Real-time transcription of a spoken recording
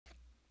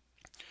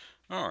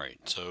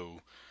Alright,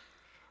 so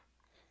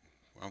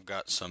I've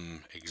got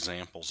some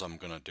examples I'm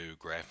going to do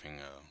graphing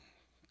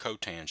a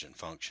cotangent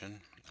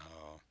function.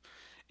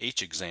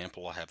 Each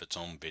example will have its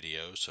own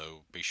video,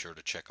 so be sure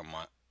to check them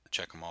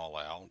all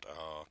out.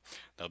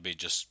 They'll be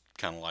just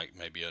kind of like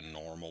maybe a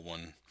normal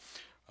one,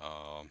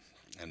 uh,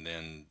 and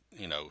then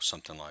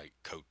something like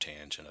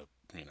cotangent of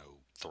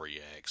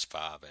 3x,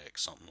 5x,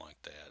 something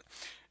like that.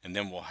 And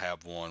then we'll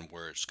have one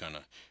where it's going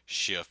to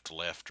shift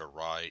left or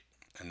right,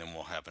 and then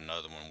we'll have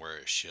another one where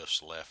it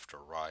shifts left or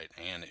right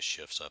and it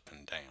shifts up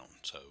and down.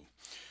 So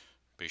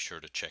be sure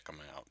to check them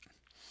out.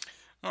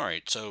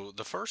 Alright, so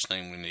the first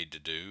thing we need to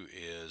do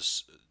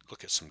is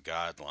look at some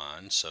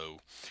guidelines. So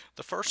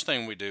the first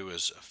thing we do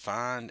is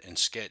find and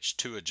sketch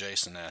two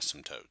adjacent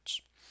asymptotes.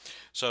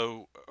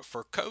 So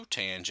for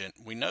cotangent,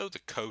 we know the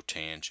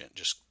cotangent,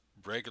 just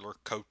regular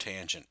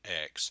cotangent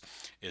x,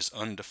 is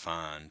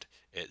undefined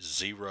at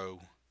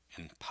 0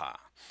 and pi.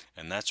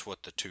 And that's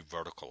what the two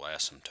vertical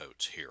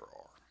asymptotes here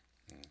are.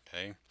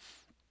 Okay.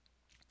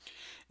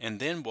 And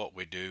then what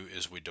we do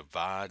is we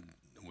divide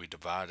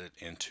it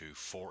into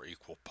four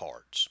equal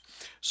parts.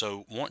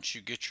 So once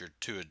you get your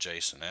two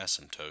adjacent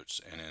asymptotes,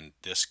 and in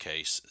this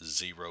case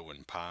 0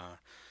 and pi,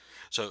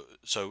 so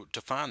to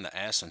find the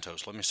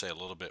asymptotes, let me say a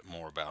little bit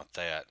more about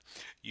that.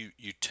 You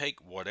take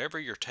whatever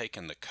you're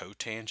taking the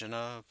cotangent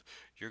of,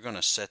 you're going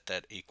to set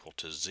that equal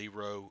to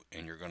 0,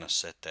 and you're going to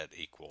set that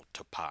equal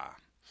to pi,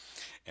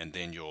 and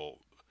then you'll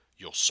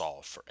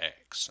solve for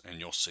x, and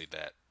you'll see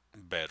that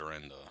better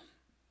in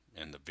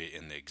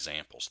the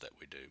examples that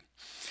we do.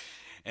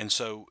 And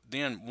so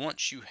then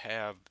once you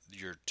have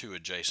your two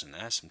adjacent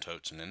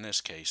asymptotes, and in this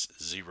case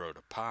 0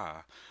 to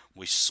pi,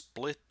 we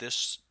split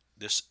this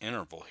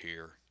interval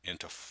here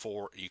into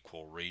four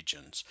equal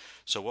regions.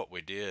 So what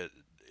we did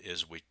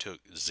is we took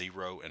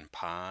 0 and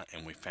pi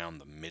and we found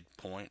the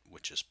midpoint,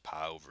 which is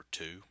pi over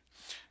 2.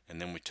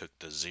 And then we took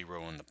the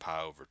 0 and the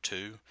pi over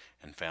 2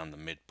 and found the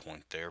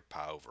midpoint there,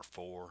 pi over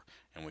 4.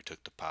 And we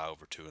took the pi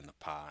over 2 and the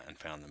pi and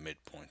found the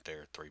midpoint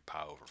there, 3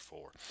 pi over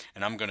 4.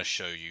 And I'm going to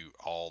show you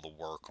all the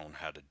work on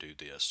how to do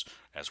this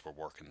as we're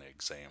working the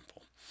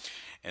example.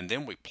 And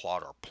then we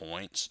plot our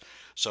points.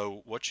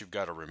 So what you've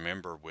got to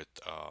remember with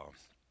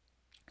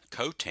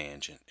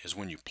cotangent is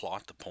when you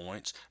plot the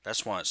points,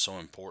 that's why it's so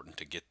important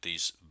to get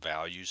these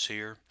values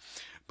here,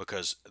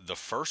 because the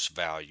first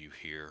value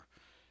here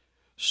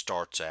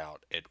starts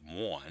out at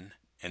 1,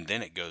 and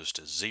then it goes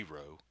to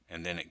 0,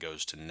 and then it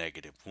goes to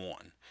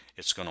 -1.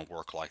 It's going to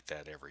work like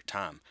that every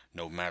time.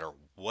 No matter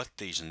what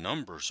these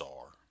numbers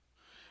are,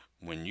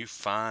 when you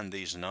find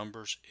these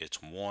numbers,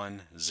 it's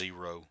 1,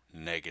 0,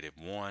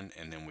 -1,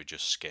 and then we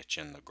just sketch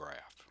in the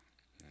graph.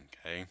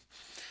 Okay,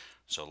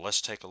 so let's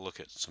take a look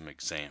at an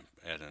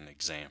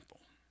example.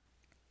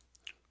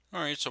 All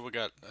right, so we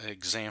got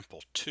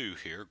example 2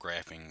 here,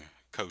 graphing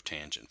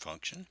cotangent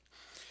function.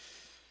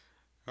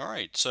 All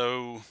right,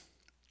 so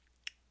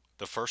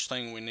the first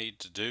thing we need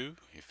to do,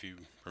 if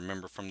you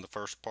remember from the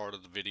first part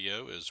of the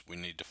video, is we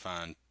need to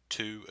find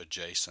two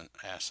adjacent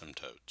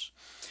asymptotes.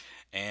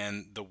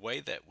 And the way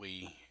that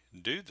we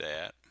do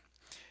that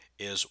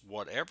is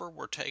whatever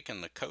we're taking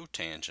the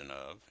cotangent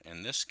of,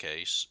 in this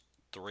case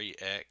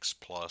 3x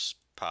plus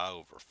pi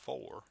over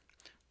 4,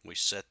 we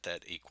set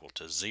that equal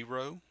to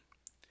 0,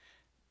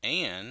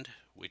 and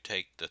we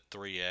take the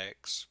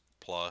 3x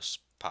plus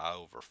pi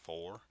over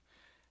 4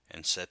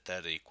 and set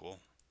that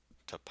equal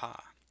to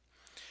pi.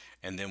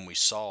 And then we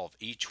solve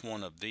each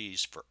one of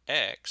these for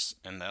x,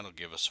 and that'll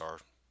give us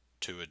our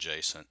two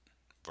adjacent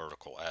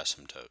vertical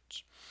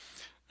asymptotes.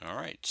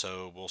 Alright,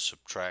 so we'll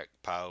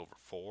subtract pi over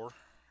 4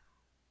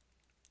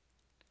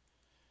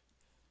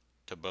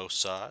 to both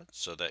sides,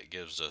 so that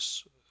gives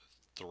us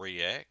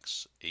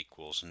 3x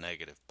equals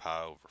negative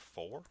pi over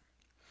 4.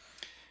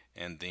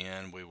 And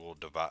then we will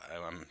divide,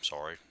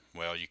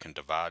 well, you can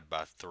divide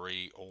by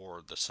 3,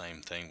 or the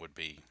same thing would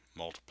be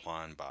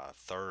multiplying by a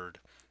third.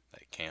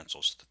 That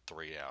cancels the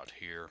 3 out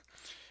here,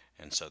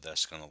 and so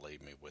that's going to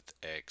leave me with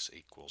x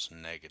equals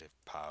negative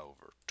pi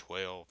over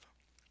 12.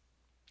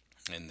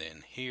 And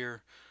then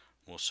here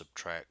we'll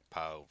subtract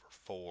pi over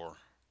 4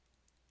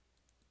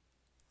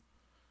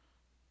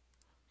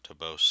 to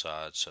both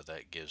sides, so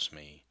that gives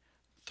me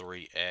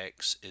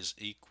 3x is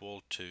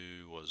equal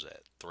to, what is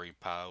that, 3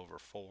 pi over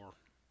 4.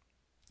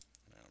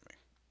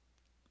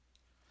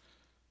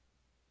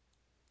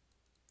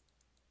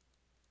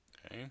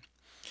 Okay,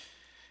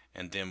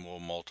 and then we'll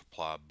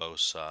multiply both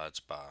sides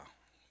by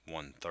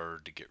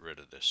 1/3 to get rid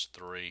of this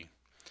 3,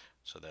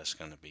 so that's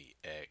going to be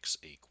x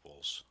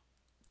equals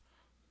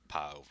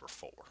pi over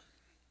 4.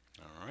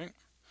 Alright,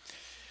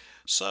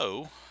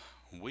 so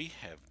we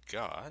have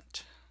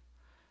got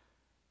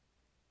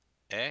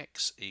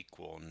x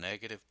equal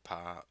negative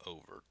pi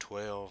over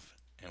 12,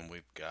 and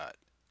we've got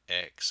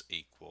x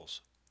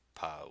equals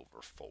pi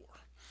over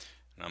 4.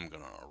 And I'm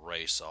going to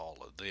erase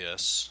all of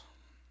this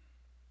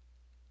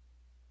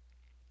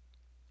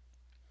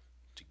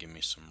to give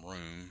me some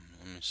room.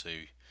 Let me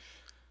see,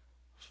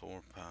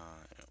 4 pi,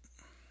 yep.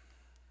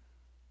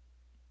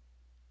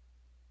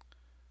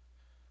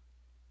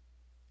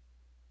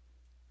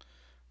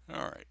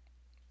 Alright,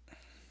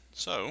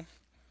 so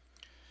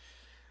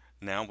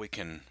now we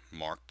can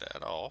mark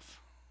that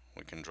off.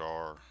 We can draw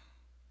our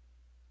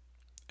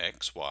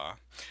XY.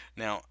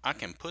 Now I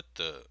can put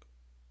the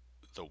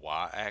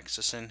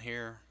y-axis in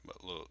here,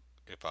 but look,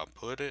 if I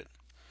put it,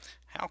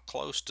 how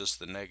close does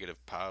the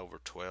negative pi over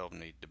 12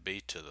 need to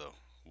be to the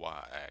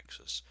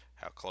y-axis?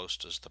 How close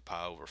does the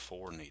pi over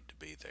 4 need to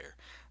be there?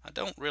 I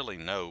don't really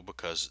know,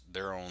 because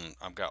they're on,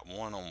 I've got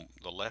one on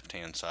the left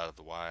hand side of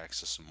the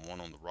y-axis and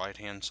one on the right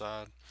hand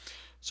side.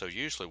 So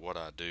usually what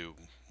I do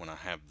when I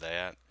have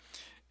that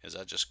is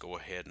I just go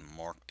ahead and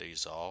mark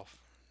these off,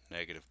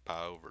 negative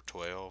pi over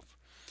 12,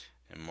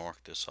 and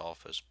mark this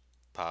off as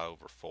pi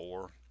over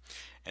 4.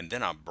 And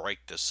then I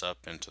break this up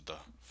into the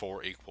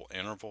 4 equal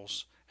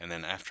intervals, and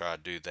then after I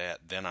do that,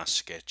 then I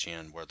sketch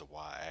in where the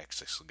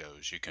y-axis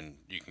goes. You can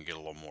get a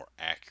little more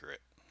accurate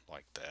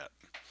like that.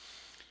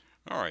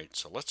 Alright,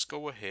 so let's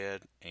go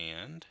ahead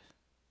and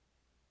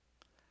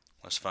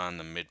let's find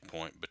the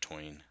midpoint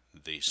between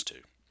these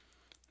two.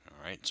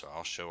 Alright, so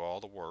I'll show all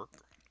the work.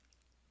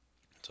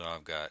 So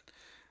I've got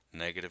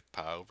negative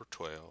pi over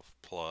 12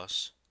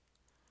 plus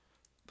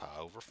pi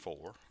over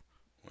 4,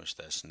 which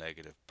that's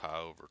negative pi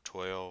over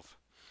 12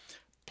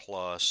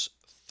 plus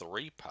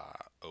 3 pi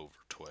over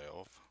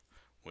 12,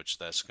 which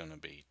that's going to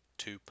be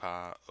 2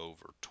 pi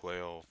over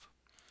 12,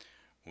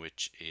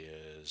 which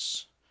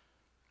is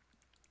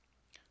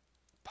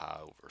pi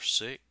over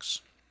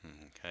 6.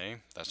 Okay,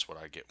 that's what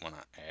I get when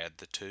I add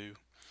the two.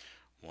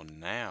 Well,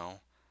 now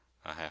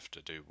I have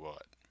to do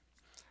what?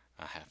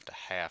 I have to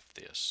half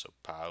this, so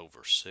pi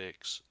over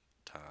 6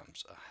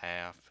 times a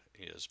half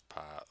is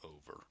pi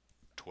over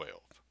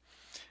 12.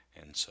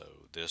 And so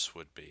this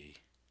would be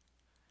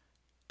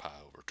pi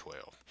over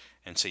 12.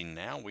 And see,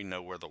 now we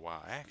know where the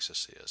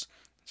y-axis is.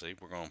 See,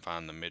 we're going to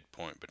find the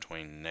midpoint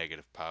between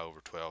negative pi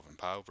over 12 and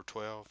pi over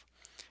 12.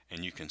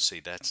 And you can see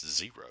that's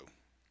 0.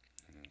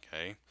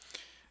 Okay.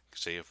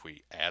 See, if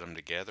we add them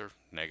together,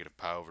 negative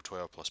pi over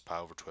 12 plus pi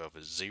over 12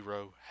 is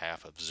 0.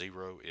 Half of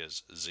 0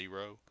 is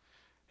 0.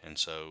 And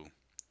so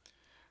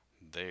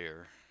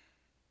there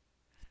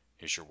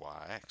is your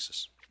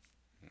y-axis.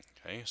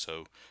 Okay,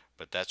 so,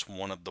 but that's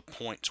one of the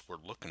points we're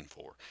looking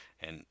for.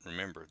 And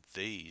remember,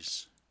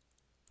 these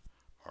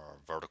are our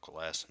vertical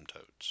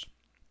asymptotes.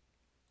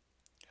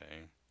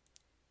 Okay.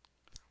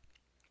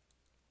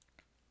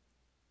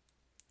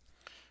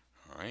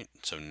 Alright,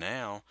 so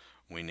now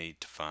we need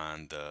to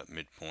find the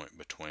midpoint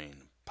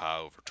between pi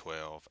over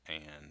 12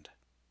 and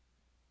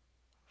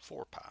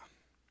 4 pi.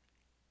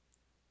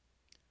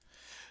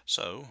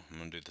 So I'm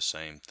going to do the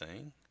same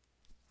thing.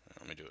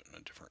 Let me do it in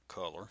a different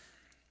color.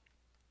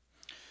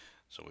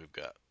 So we've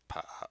got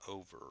pi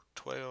over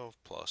 12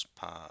 plus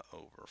pi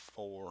over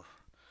 4.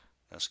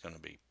 That's going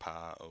to be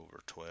pi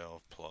over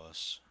 12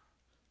 plus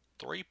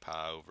 3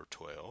 pi over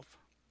 12.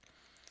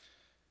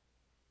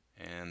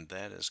 And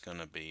that is going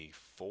to be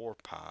 4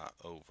 pi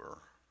over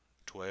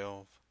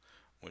 12,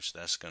 which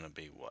that's going to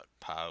be what?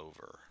 Pi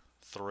over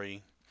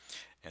 3.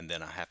 And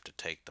then I have to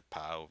take the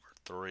pi over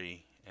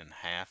 3 and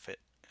half it,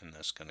 and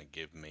that's going to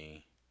give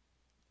me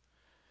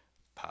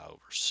pi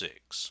over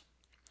 6.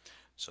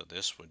 So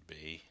this would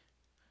be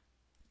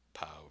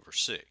pi over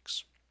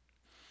 6.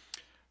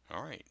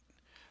 Alright,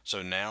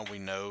 so now we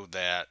know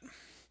that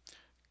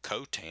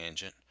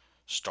cotangent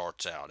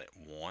starts out at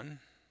 1,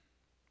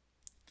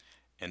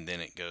 and then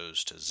it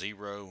goes to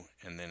 0,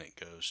 and then it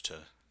goes to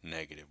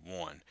negative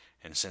 1.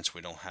 And since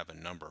we don't have a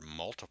number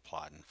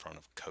multiplied in front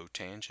of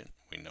cotangent,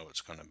 we know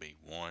it's going to be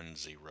 1,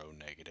 0,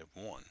 negative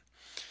 1.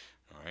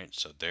 Alright,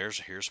 so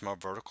here's my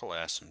vertical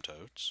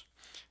asymptotes,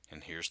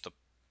 and here's the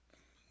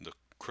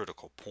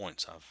critical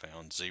points I've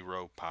found: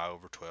 0, pi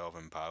over 12,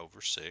 and pi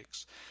over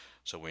 6.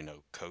 So we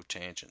know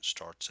cotangent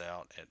starts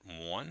out at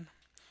 1,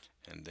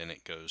 and then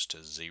it goes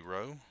to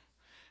 0,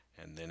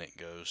 and then it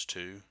goes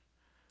to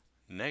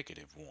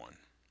negative 1.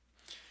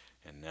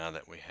 And now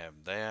that we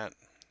have that,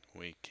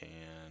 we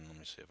can, let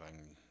me see if I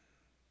can,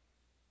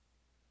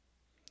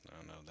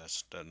 I know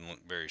that doesn't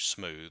look very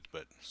smooth,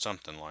 but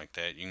something like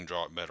that. You can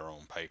draw it better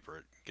on paper.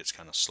 It gets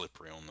kind of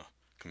slippery on the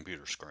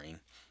computer screen.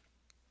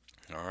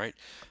 Alright,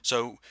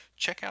 so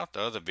check out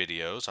the other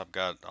videos. I've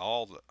got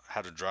all the,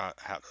 how to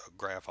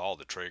graph all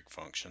the trig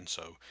functions,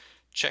 so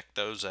check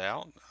those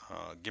out.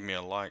 Give me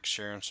a like,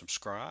 share, and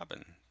subscribe,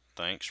 and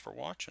thanks for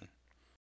watching.